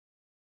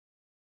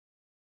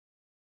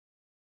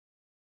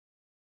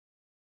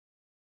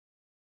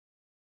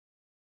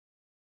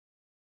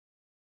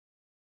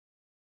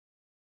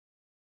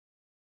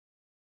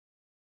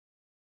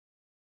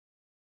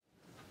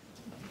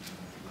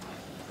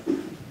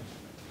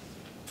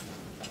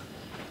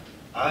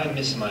I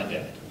miss my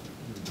dad.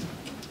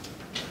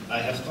 I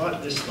have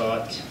thought this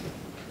thought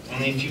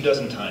only a few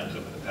dozen times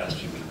over the past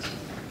few weeks.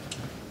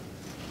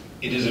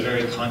 It is a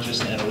very conscious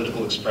and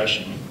analytical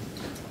expression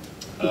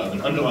of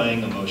an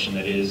underlying emotion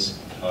that is,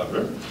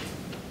 however,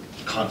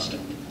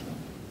 constant.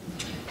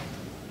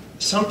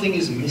 Something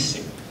is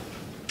missing.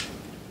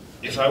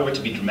 If I were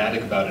to be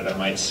dramatic about it, I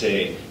might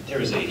say,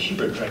 there is a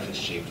Hubert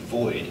Dreyfus-shaped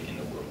void in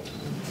the world.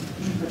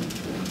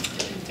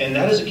 And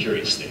that is a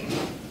curious thing,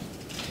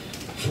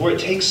 for it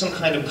takes some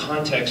kind of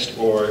context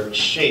or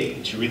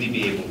shape to really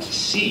be able to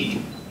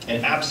see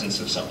an absence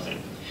of something.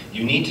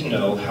 You need to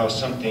know how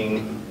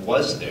something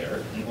was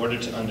there in order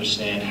to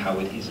understand how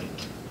it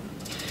isn't.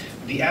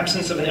 The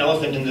absence of an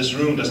elephant in this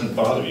room doesn't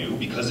bother you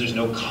because there's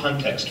no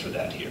context for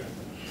that here.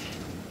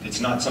 It's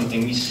not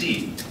something we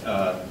see,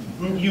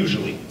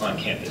 usually on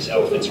campus,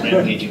 elephants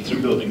rampaging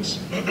through buildings.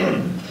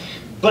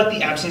 But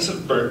the absence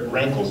of Bert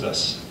rankles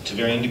us to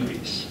varying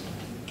degrees,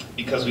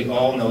 because we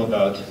all know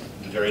about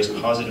the various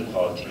positive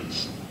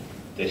qualities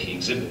that he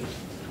exhibited.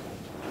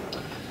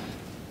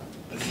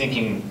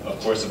 Thinking, of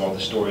course, of all the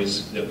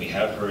stories that we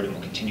have heard and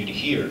will continue to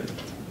hear,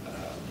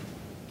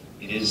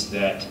 it is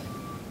that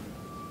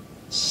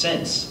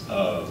sense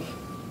of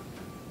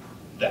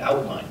the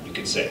outline, you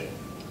could say.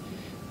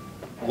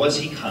 Was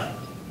he kind?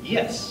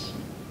 Yes,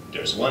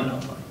 there's one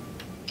outline.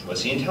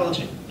 Was he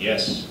intelligent?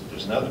 Yes,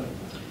 there's another.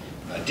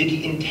 Did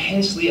he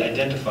intensely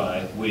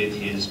identify with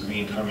his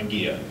green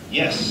Carmangia?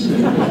 Yes.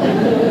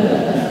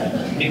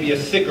 Maybe a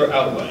thicker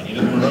outline. You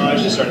know, the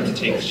mirage is starting to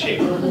take shape.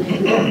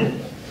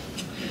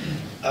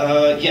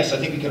 Yes, I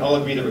think we can all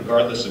agree that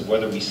regardless of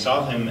whether we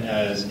saw him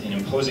as an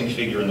imposing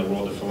figure in the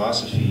world of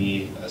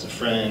philosophy, as a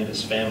friend,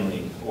 as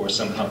family, or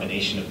some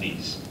combination of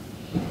these,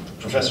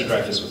 Professor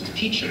Dreyfus was a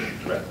teacher,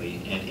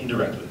 directly and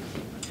indirectly.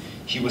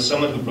 He was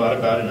someone who brought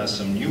about in us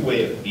some new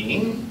way of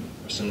being,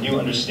 or some new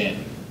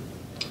understanding.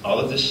 All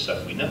of this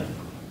stuff we know.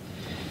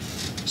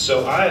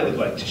 So I would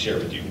like to share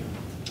with you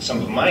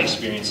some of my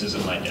experiences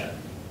of my dad,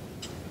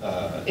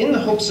 in the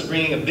hopes of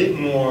bringing a bit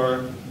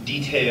more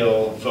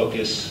detail,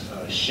 focus,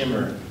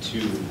 shimmer to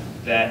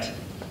that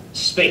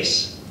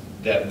space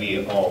that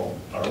we all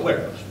are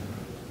aware of.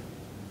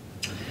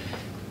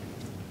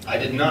 I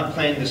did not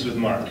plan this with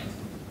Mark,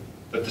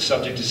 but the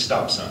subject is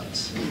stop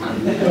signs.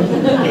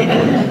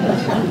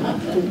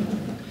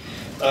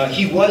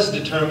 He was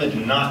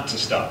determined not to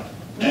stop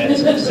at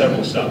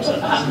several stop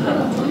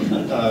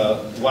signs.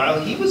 While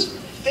he was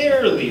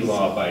fairly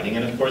law-abiding,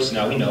 and of course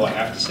now we know I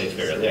have to say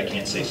fairly, I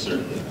can't say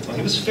certainly. Well,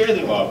 he was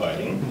fairly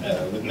law-abiding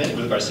with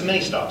regards to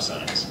many stop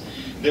signs.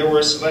 There were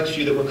a select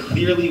few that were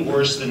clearly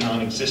worse than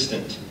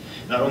non-existent.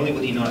 Not only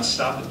would he not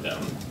stop at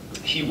them,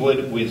 he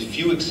would, with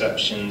few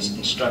exceptions,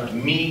 instruct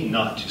me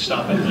not to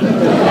stop at them.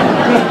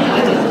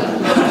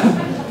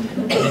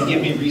 And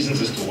give me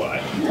reasons as to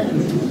why.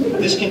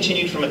 This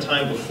continued from a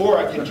time before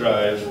I could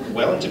drive,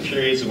 well into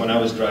periods of when I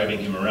was driving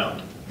him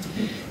around.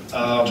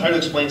 I'll try to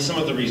explain some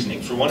of the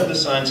reasoning. For one of the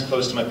signs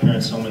close to my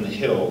parents' home in the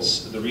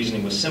hills, the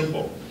reasoning was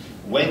simple.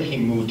 When he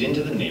moved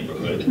into the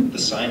neighborhood, the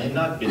sign had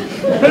not been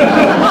there.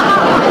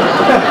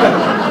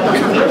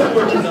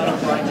 Therefore, it did not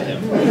apply to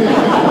him.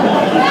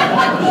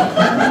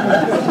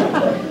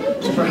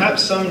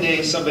 Perhaps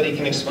someday somebody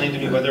can explain to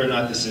me whether or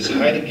not this is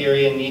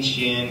Heideggerian,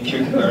 Nietzschean,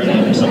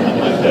 Kierkegaardian, or something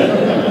like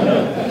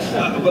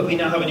that. But we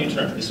now have a new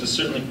term. This was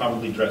certainly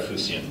probably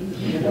Dreyfusian.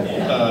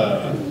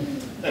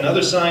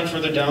 Another sign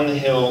further down the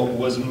hill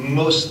was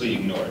mostly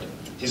ignored.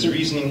 His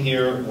reasoning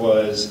here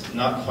was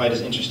not quite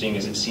as interesting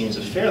as it seems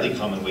a fairly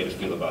common way to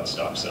feel about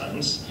stop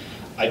signs.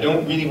 I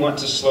don't really want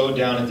to slow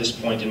down at this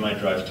point in my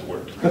drive to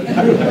work.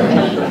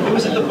 It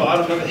was at the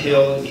bottom of a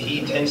hill.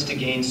 He tends to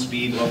gain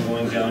speed while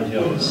going down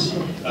hills.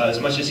 As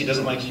much as he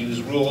doesn't like to use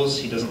rules,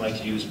 he doesn't like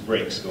to use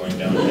brakes going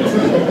down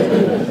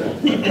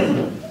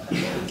hills.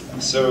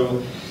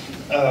 So,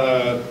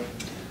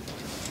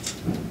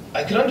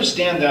 I could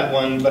understand that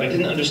one, but I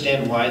didn't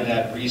understand why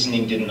that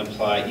reasoning didn't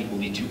apply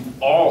equally to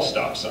all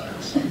stop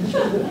signs,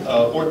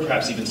 or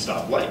perhaps even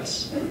stop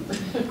lights.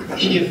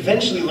 He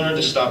eventually learned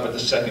to stop at the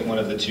second one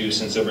of the two,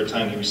 since over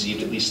time he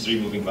received at least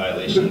 3 moving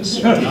violations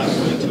for not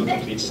going to a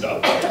complete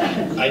stop.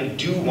 I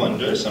do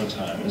wonder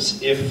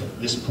sometimes if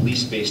this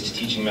police-based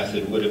teaching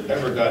method would have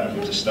ever gotten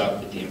him to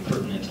stop at the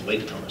impertinent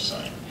latecomer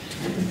sign.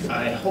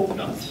 I hope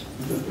not.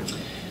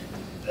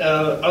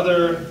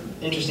 Other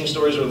interesting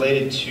stories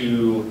related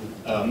to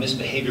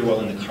misbehavior while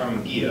in the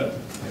Carmangia.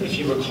 If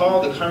you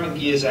recall, the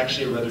Carmangia is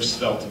actually a rather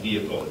svelte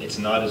vehicle. It's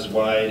not as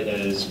wide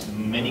as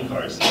many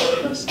cars these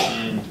days.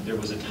 And there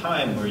was a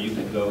time where you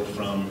could go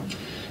from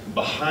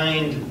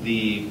behind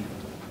the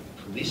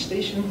police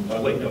station,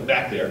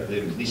 back there,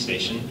 the police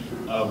station,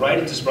 right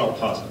into Sproul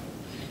Plaza.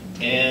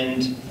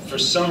 And for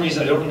some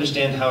reason, I don't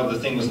understand how the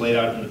thing was laid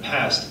out in the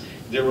past,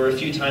 there were a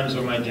few times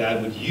where my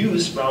dad would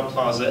use Sproul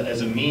Plaza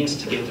as a means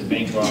to get to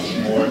Bancroft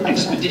more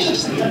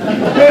expeditiously.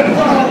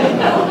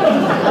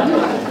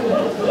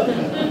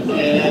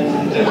 And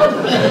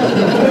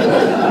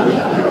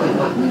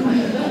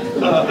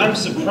I'm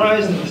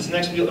surprised that this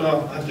next,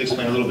 I'll have to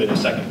explain a little bit in a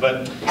second,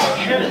 but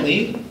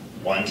apparently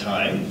one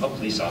time, a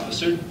police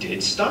officer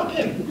did stop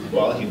him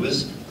while he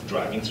was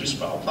driving through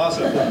Sproul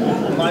Plaza.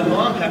 My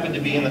mom happened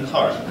to be in the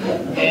car.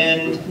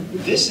 And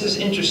this is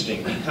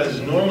interesting because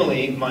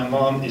normally my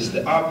mom is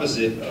the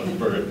opposite of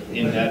Bert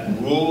in that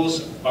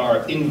rules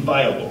are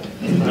inviolable.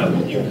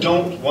 You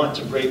don't want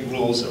to break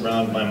rules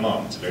around my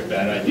mom. It's a very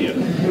bad idea.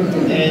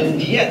 And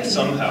yet,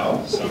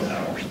 somehow,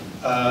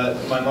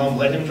 my mom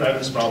let him drive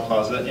to Sproul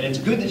Plaza, and it's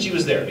good that she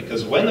was there,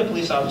 because when the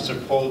police officer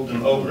pulled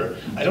them over,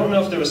 I don't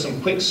know if there was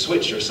some quick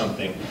switch or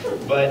something,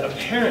 but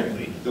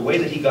apparently the way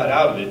that he got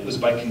out of it was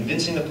by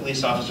convincing the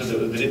police officer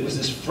that it was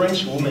this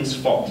French woman's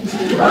fault.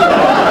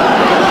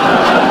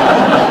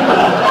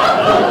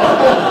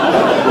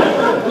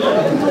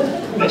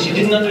 That she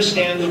didn't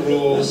understand the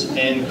rules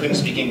and couldn't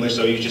speak English,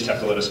 so you just have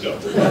to let us go.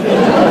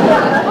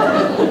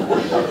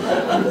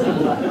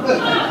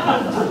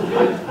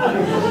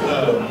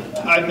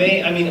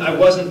 I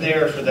wasn't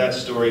there for that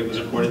story. It was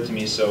reported to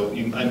me, so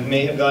I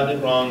may have gotten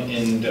it wrong,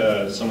 and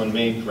someone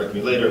may correct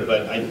me later,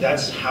 but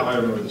that's how I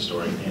remember the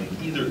story. And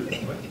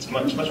anyway, it's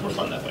much more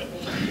fun that way.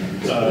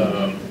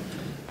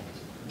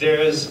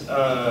 There's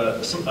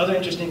some other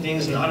interesting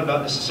things, not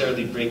about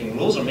necessarily breaking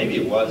rules, or maybe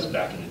it was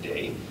back in the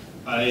day.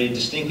 I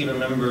distinctly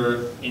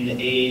remember in the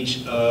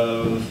age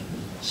of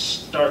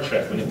Star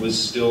Trek, when it was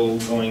still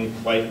going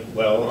quite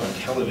well on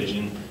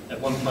television, at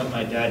one point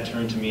my dad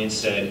turned to me and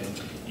said,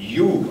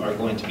 "You are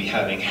going to be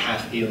having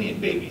half-alien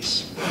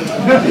babies."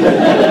 And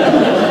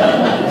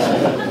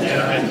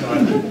I thought,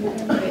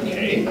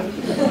 okay.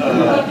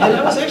 And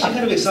I was actually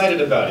kind of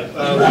excited about it.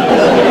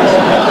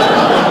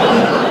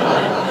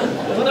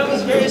 When I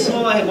was very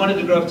small, I had wanted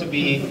to grow up to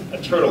be a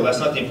turtle. That's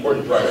not the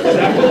important part. Because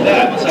after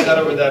that, once I got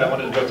over that, I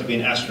wanted to grow up to be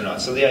an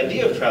astronaut. So the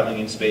idea of traveling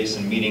in space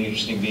and meeting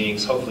interesting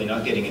beings, hopefully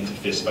not getting into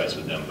fistfights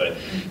with them, but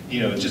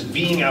just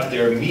being out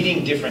there,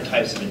 meeting different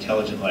types of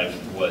intelligent life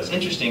was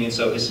interesting. And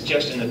so his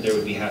suggestion that there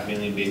would be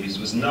half-alien babies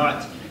was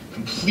not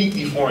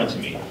completely foreign to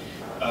me.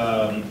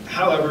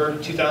 However,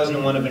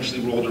 2001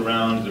 eventually rolled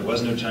around. There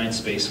was no giant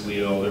space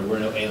wheel. There were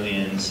no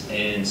aliens.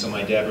 And so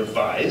my dad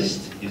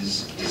revised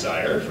his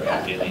desire for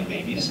half-alien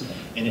babies,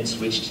 and it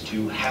switched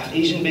to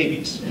half-Asian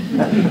babies,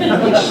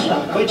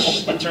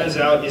 which it turns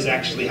out is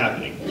actually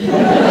happening.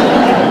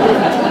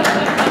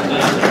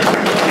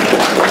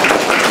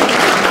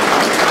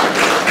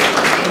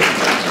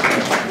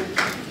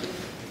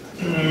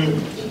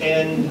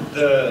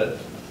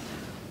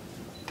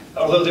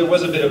 Although there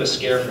was a bit of a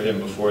scare for him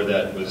before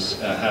that was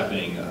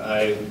happening,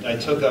 I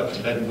took up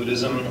Tibetan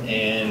Buddhism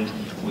and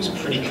was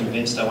pretty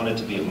convinced I wanted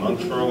to be a monk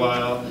for a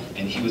while,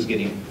 and he was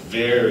getting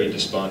very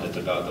despondent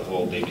about the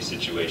whole baby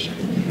situation.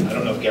 I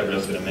don't know if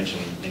Gabrielle's going to mention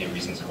any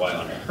reasons why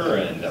on her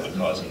end that would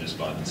cause him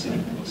despondency.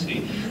 We'll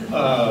see.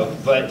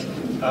 But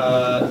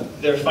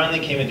there finally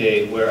came a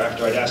day where,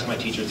 after I'd asked my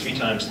teacher 3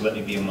 times to let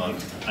me be a monk,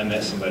 I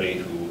met somebody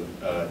who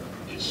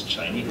is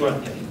Chinese.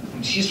 Well,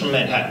 she's from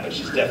Manhattan, but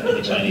she's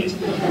definitely Chinese.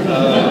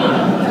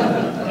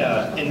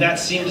 And that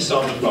seemed to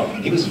solve the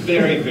problem. He was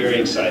very, very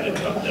excited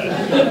about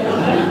that.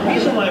 The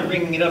reason why I'm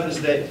bringing it up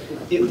is that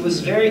it was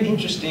very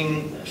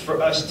interesting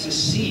for us to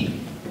see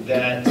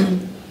that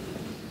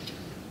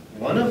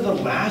one of the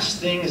last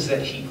things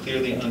that he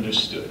clearly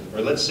understood,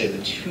 or let's say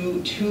the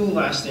two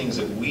last things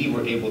that we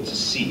were able to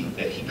see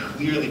that he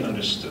clearly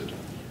understood,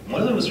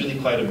 one of them was really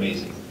quite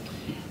amazing.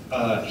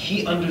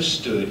 He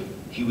understood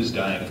he was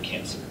dying of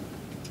cancer.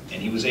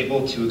 And he was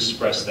able to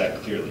express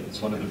that clearly. It's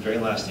one of the very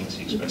last things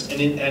he expressed.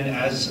 And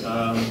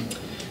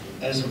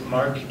as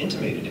Mark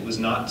intimated, it was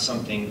not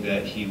something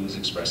that he was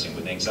expressing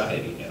with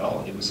anxiety at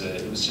all. It was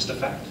just a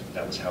fact.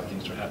 That was how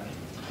things were happening.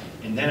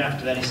 And then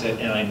after that, he said,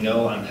 "And I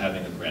know I'm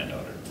having a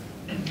granddaughter."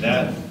 And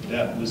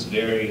that was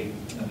very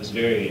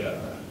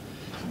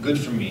good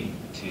for me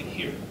to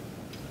hear.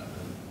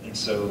 And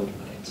so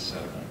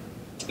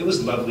it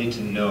was lovely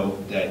to know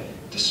that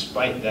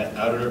despite that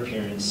outer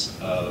appearance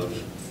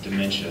of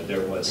dementia,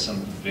 there was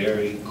some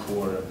very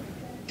core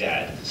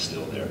dad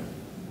still there.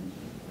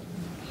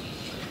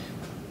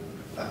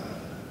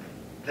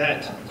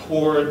 That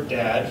core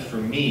dad, for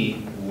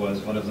me,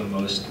 was one of the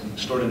most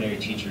extraordinary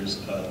teachers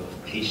of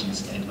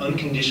patience and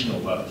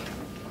unconditional love.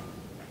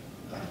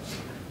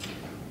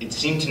 It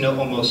seemed to know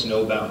almost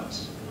no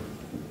bounds.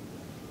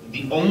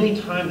 The only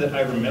time that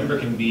I remember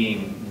him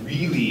being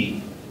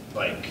really,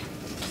 like,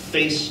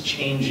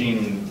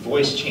 face-changing,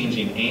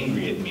 voice-changing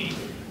angry at me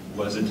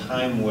was a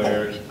time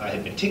where I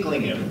had been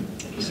tickling him,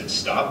 and he said,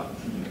 "Stop,"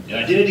 and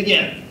I did it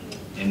again.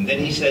 And then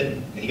he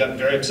said, he got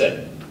very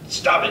upset,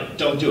 "Stop it,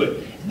 don't do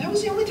it." And that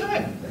was the only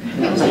time.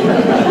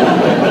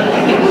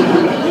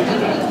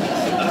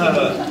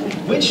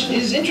 Which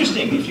is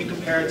interesting if you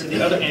compare it to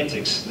the other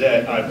antics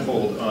that I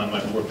pulled on my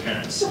poor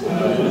parents.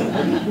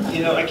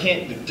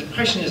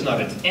 Depression is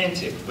not an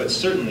antic, but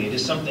certainly it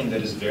is something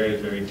that is very,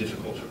 very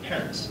difficult for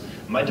parents.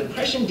 My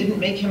depression didn't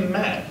make him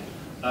mad.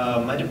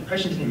 My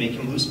depression didn't make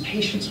him lose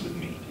patience with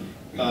me.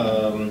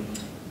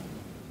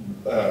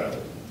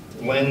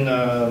 When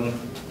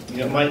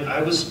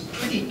I was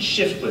pretty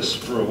shiftless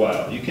for a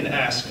while. You can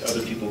ask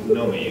other people who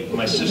know me.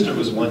 My sister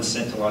was once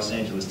sent to Los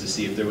Angeles to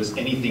see if there was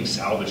anything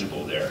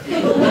salvageable there.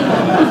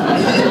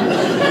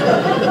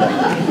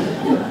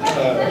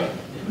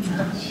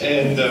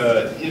 And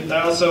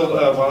also,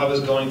 while I was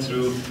going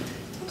through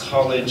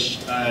college,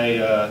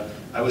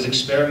 I was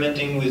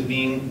experimenting with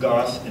being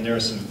goth, and there were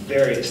some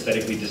very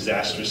aesthetically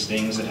disastrous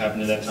things that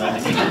happened at that time,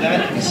 and even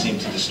that didn't seem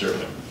to disturb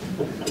him.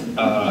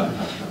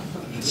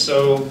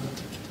 So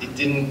it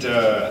didn't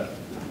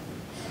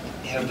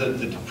have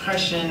the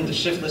depression, the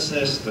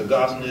shiftlessness, the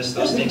gothness,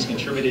 those things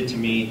contributed to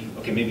me,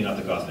 okay, maybe not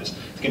the gothness,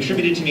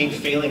 contributed to me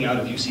failing out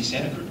of UC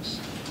Santa Cruz,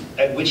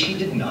 at which he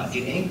did not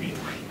get angry at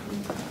me.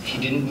 He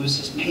didn't lose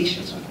his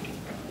patience with me.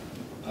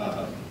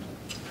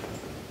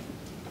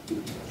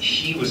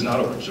 He was not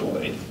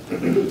overjoyed,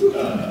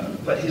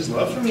 but his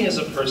love for me as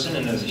a person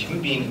and as a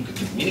human being who could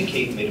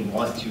communicate made him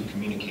want to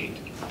communicate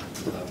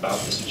about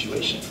the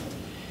situation,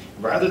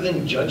 rather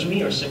than judge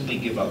me or simply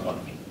give up on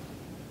me.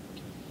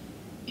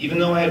 Even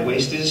though I had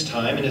wasted his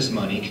time and his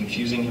money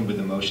confusing him with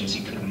emotions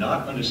he could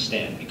not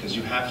understand, because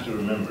you have to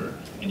remember,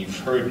 and you've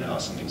heard now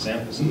some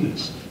examples of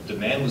this, the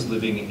man was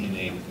living in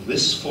a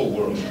blissful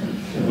world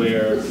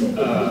where,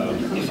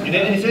 if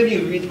any of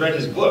you read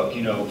his book,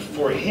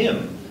 for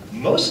him,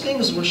 most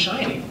things were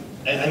shining.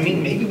 And I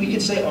mean, maybe we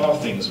could say all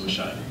things were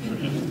shining for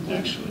him,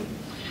 actually.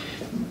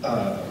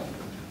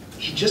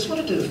 He just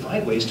wanted to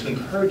find ways to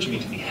encourage me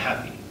to be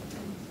happy.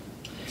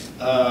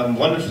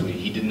 Wonderfully,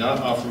 he did not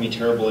offer me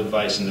terrible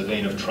advice in the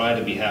vein of try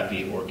to be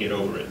happy or get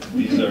over it.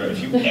 These are, if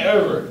you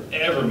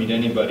ever meet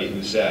anybody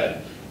who's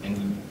sad,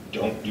 and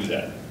don't do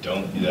that,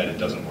 it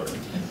doesn't work.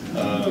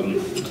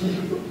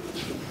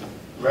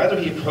 Rather,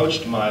 he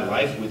approached my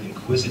life with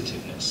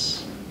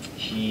inquisitiveness.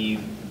 He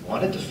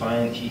wanted to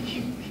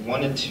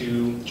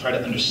try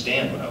to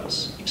understand what I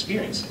was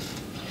experiencing.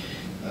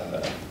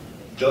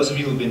 Those of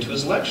you who've been to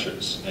his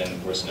lectures, and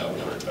of course now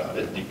we've heard about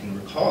it, you can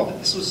recall that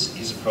this was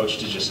his approach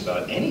to just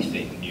about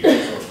anything new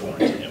or foreign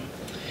to him.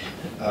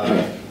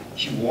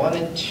 He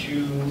wanted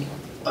to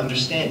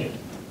understand it.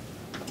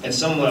 At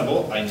some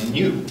level, I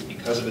knew,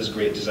 because of his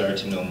great desire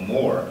to know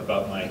more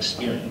about my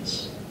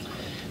experience,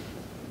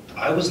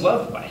 I was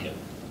loved by him.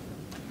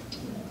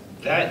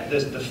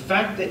 The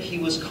fact that he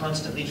was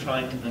constantly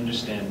trying to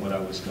understand what I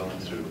was going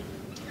through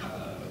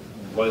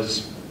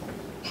was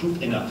proof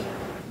enough.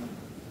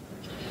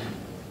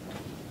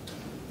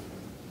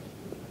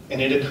 And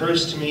it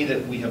occurs to me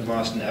that we have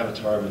lost an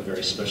avatar of a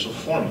very special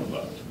form of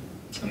love.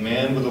 A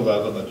man with a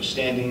love of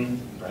understanding,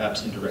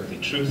 perhaps indirectly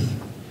truth,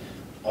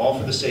 all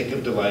for the sake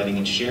of delighting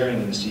and sharing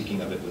in the seeking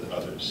of it with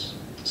others,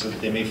 so that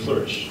they may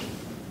flourish.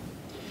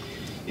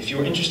 If you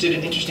were interested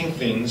in interesting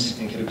things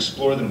and could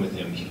explore them with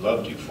him, he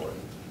loved you for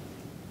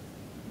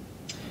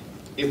it.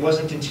 It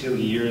wasn't until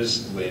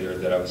years later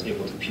that I was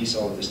able to piece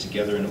all of this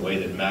together in a way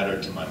that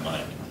mattered to my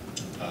mind.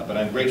 But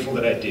I'm grateful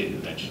that I did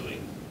eventually,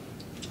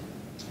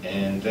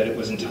 and that it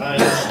was in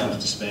time enough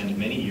to spend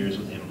many years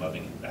with him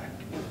loving him back.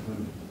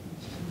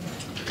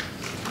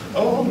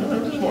 Oh, no,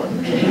 there's more.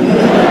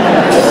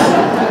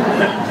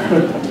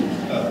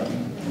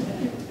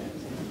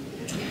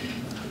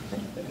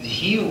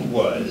 He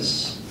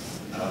was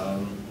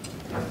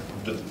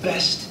the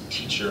best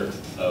teacher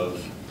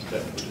of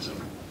Tibetan Buddhism.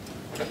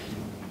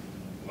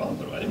 Well,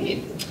 what do I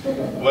mean?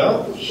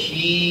 Well,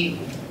 you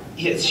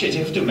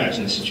have to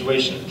imagine the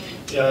situation.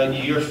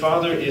 Your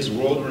father is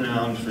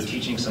world-renowned for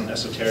teaching some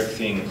esoteric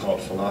thing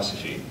called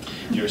philosophy.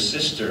 Your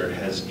sister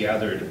has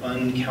gathered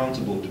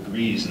uncountable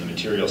degrees in the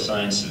material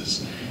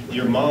sciences.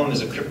 Your mom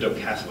is a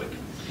crypto-Catholic.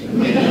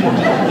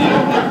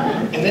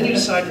 And then you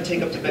decide to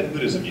take up Tibetan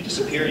Buddhism. You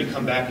disappear, you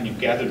come back, and you've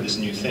gathered this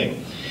new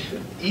thing.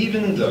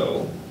 Even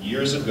though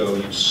years ago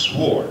you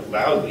swore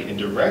loudly and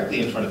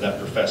directly in front of that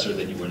professor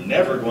that you were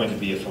never going to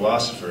be a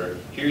philosopher,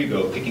 here you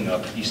go, picking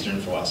up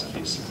Eastern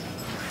philosophies.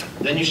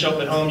 Then you show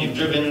up at home, you've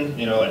driven,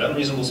 at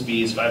unreasonable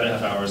speeds,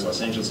 5.5 hours, Los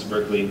Angeles to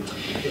Berkeley,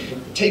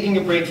 taking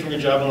a break from your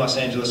job in Los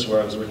Angeles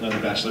where I was working on the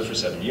Bachelor for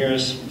 7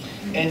 years,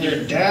 and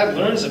your dad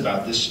learns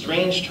about this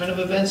strange turn of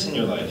events in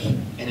your life,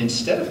 and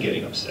instead of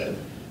getting upset,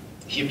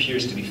 he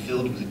appears to be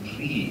filled with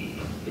glee.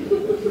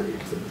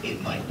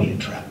 It might be a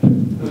trap.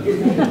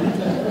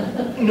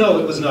 No,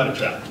 it was not a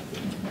trap.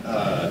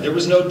 There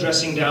was no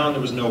dressing down,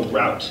 there was no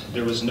rout,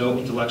 there was no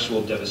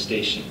intellectual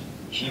devastation.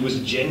 He was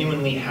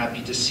genuinely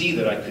happy to see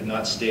that I could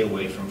not stay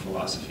away from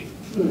philosophy.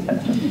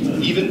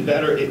 Even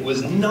better, it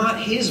was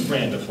not his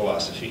brand of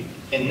philosophy,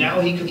 and now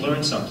he could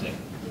learn something.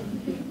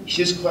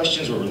 His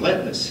questions were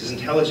relentless, his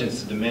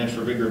intelligence, the demand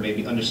for rigor made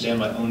me understand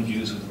my own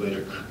views with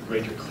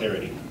greater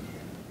clarity.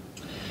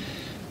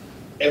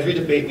 Every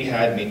debate we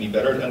had made me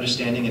better at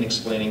understanding and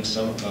explaining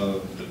some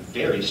of the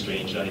very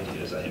strange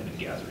ideas I had been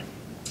gathering.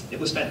 It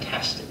was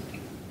fantastic.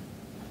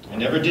 I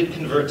never did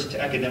convert to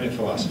academic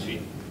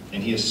philosophy,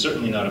 and he is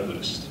certainly not a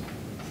Buddhist.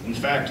 In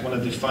fact, one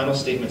of the final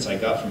statements I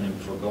got from him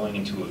before going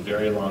into a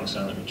very long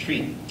silent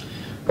retreat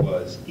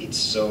was, "It's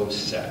so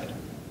sad,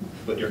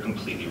 but you're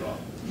completely wrong."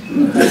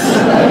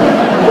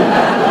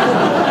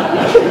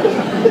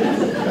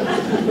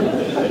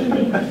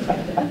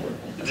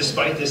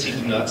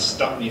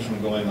 me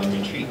from going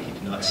on retreat. He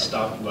did not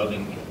stop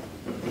loving me.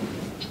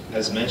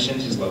 As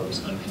mentioned, his love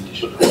was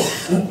unconditional.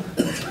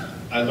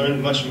 I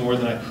learned much more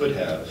than I could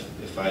have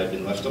if I had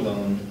been left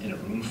alone in a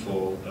room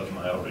full of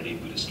my already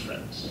Buddhist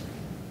friends.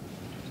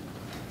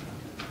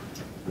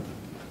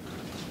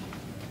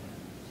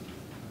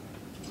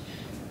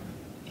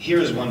 Here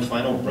is one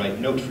final bright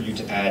note for you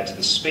to add to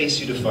the space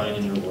you define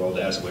in your world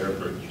as where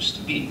Bert used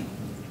to be.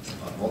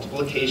 On multiple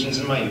occasions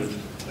in my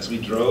youth, as we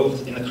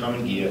drove in the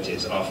Common Guia to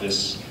his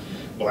office,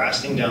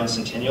 blasting down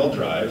Centennial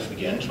Drive,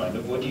 again trying to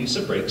avoid the use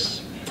of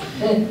brakes,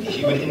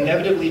 he would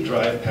inevitably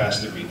drive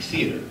past the Greek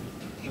Theater.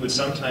 He would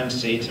sometimes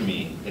say to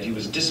me that he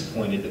was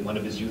disappointed that one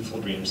of his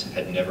youthful dreams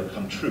had never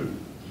come true.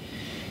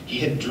 He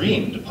had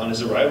dreamed, upon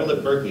his arrival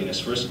at Berkeley in his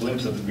first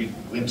glimpse of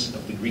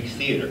the Greek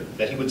Theater,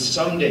 that he would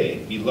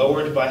someday be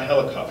lowered by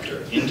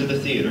helicopter into the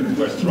theater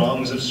where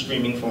throngs of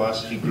screaming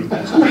philosophy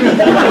groupies would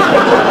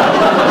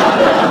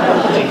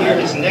to hear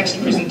his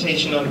next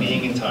presentation on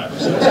being in time.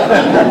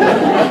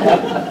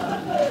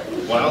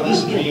 While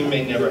this dream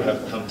may never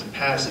have come to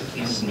pass, it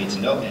pleases me to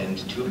no end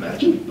to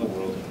imagine a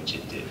world in which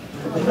it did.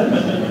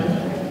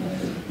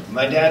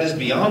 My dad is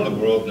beyond the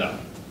world now.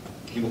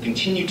 He will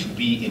continue to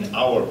be in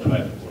our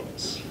private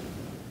worlds.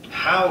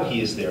 How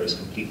he is there is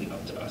completely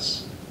up to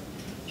us.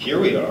 Here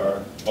we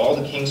are, all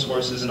the king's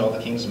horses and all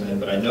the king's men,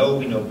 but I know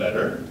we know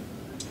better.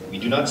 We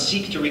do not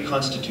seek to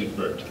reconstitute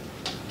Bert,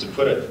 to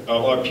put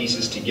all our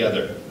pieces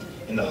together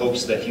in the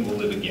hopes that he will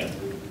live again.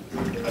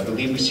 I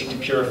believe we seek to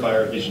purify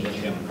our vision of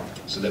him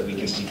so that we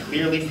can see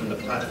clearly from the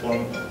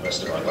platform of the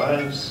rest of our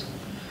lives,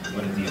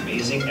 one of the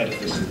amazing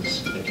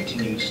edifices that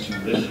continues to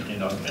live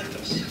and augment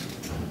us.